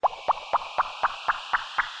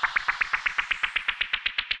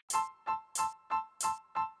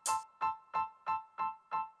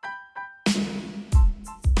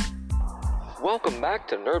Welcome back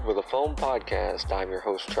to Nerd with a Phone podcast. I'm your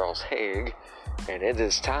host, Charles Haig, and it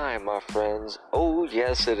is time, my friends. Oh,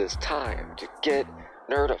 yes, it is time to get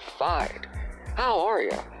nerdified. How are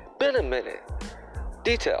ya? Been a minute.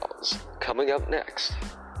 Details coming up next.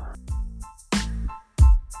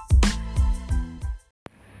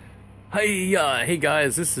 Hey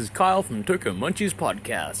guys, this is Kyle from Tokyo Munchies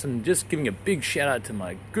Podcast, and just giving a big shout out to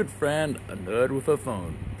my good friend, A Nerd with a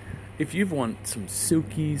Phone. If you want some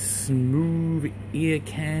silky, smooth ear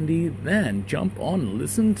candy, then jump on and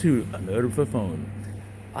listen to A Nerd with a Phone.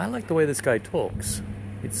 I like the way this guy talks.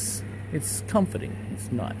 It's comforting.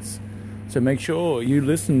 It's nice. So make sure you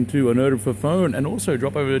listen to A Nerd with a Phone, and also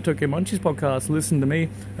drop over to Tokyo Munchies Podcast, listen to me,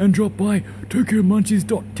 and drop by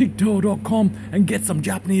tokyomunchies.tiktok.com and get some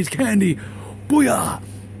Japanese candy. Booyah!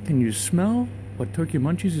 Can you smell what Tokyo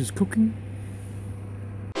Munchies is cooking?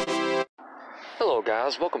 Hello,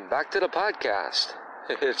 guys. Welcome back to the podcast.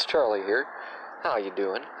 It's Charlie here. How you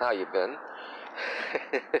doing? How you been?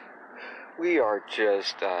 We are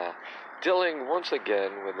just dealing once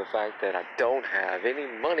again with the fact that I don't have any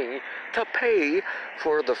money to pay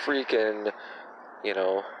for the freaking,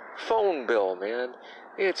 phone bill, man.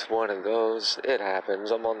 It's one of those. It happens.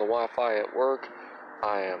 I'm on the Wi-Fi at work.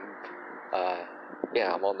 I'm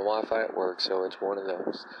on the Wi-Fi at work, so it's one of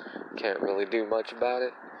those. Can't really do much about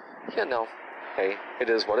it. Hey, it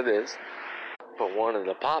is what it is. But wanted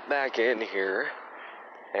to pop back in here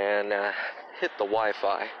and hit the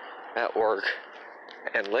Wi-Fi at work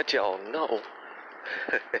and let y'all know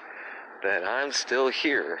that I'm still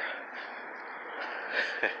here.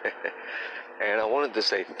 And I wanted to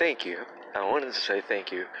say thank you.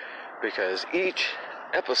 Because each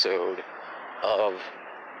episode of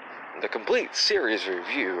the complete series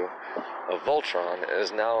review of Voltron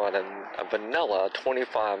is now at a vanilla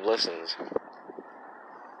 25 listens.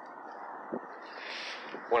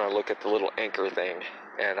 When I look at the little anchor thing,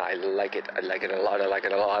 and I like it a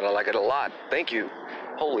lot. Thank you.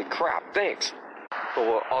 Holy crap, thanks.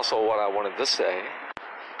 But also what I wanted to say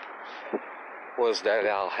was that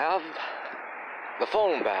I'll have the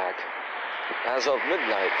phone back as of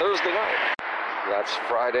midnight, Thursday night. That's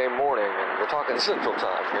Friday morning, and we're talking Central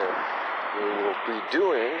Time here. We will be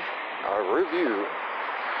doing a review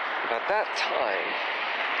at that time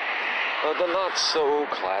of the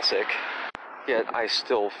not-so-classic, yet I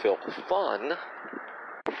still feel fun,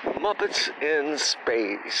 Muppets in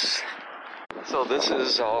Space. So this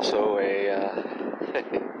is also a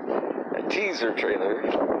teaser trailer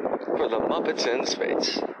for the Muppets in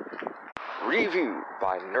Space. Reviewed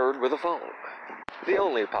by Nerd with a Phone. The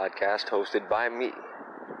only podcast hosted by me.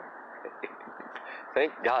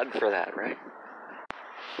 Thank God for that, right?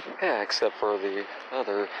 Yeah, except for the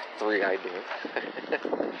other three I do.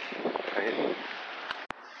 Right?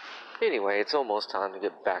 Anyway, it's almost time to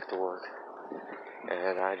get back to work.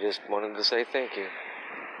 And I just wanted to say thank you.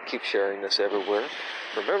 Keep sharing this everywhere.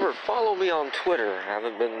 Remember, follow me on Twitter. I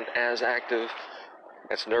haven't been as active.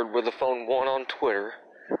 That's Nerd with a Phone 1 on Twitter.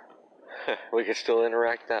 We can still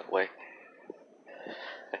interact that way.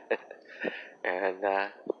 And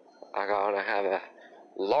I'm gonna have a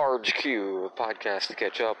large queue of podcasts to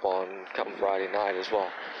catch up on come Friday night as well.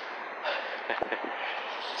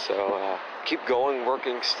 So keep going,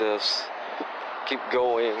 working stiffs. Keep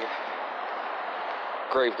going,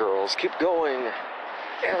 Grave Girls. Keep going,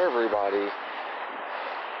 everybody.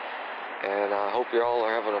 And I hope you all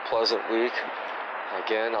are having a pleasant week.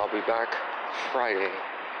 Again, I'll be back Friday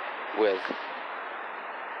with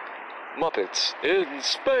Muppets in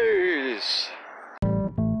Space.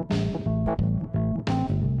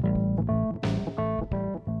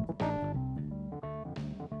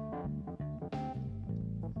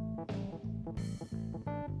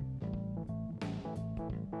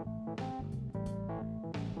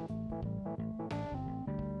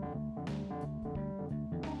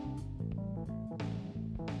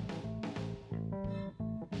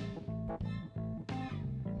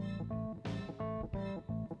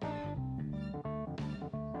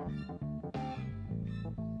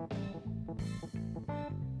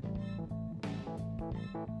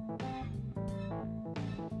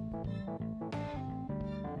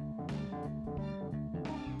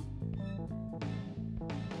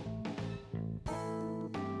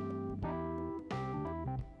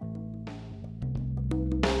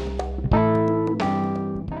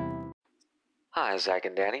 Hi, Zach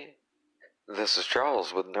and Danny. This is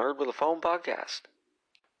Charles with Nerd with a Phone podcast,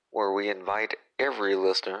 where we invite every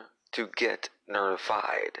listener to get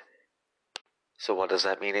nerdified. So what does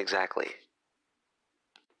that mean exactly?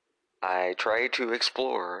 I try to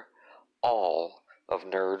explore all of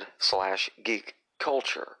nerd/geek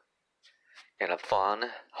culture in a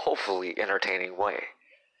fun, hopefully entertaining way.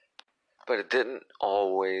 But it didn't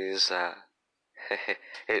always,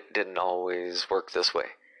 it didn't always work this way.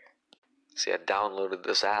 See, I downloaded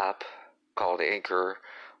this app called Anchor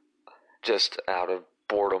just out of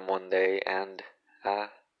boredom one day, and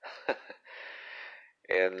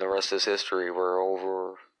and the rest is history. We're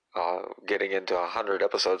over getting into 100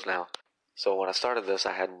 episodes now. So when I started this,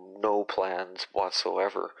 I had no plans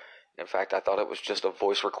whatsoever. In fact, I thought it was just a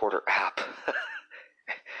voice recorder app.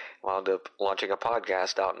 Wound up launching a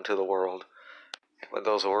podcast out into the world. With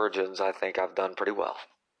those origins, I think I've done pretty well.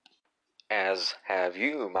 As have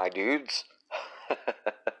you, my dudes.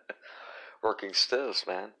 Working stiffs,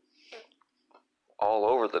 man. All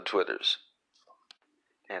over the Twitters.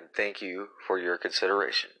 And thank you for your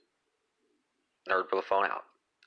consideration. Nerd with a phone out.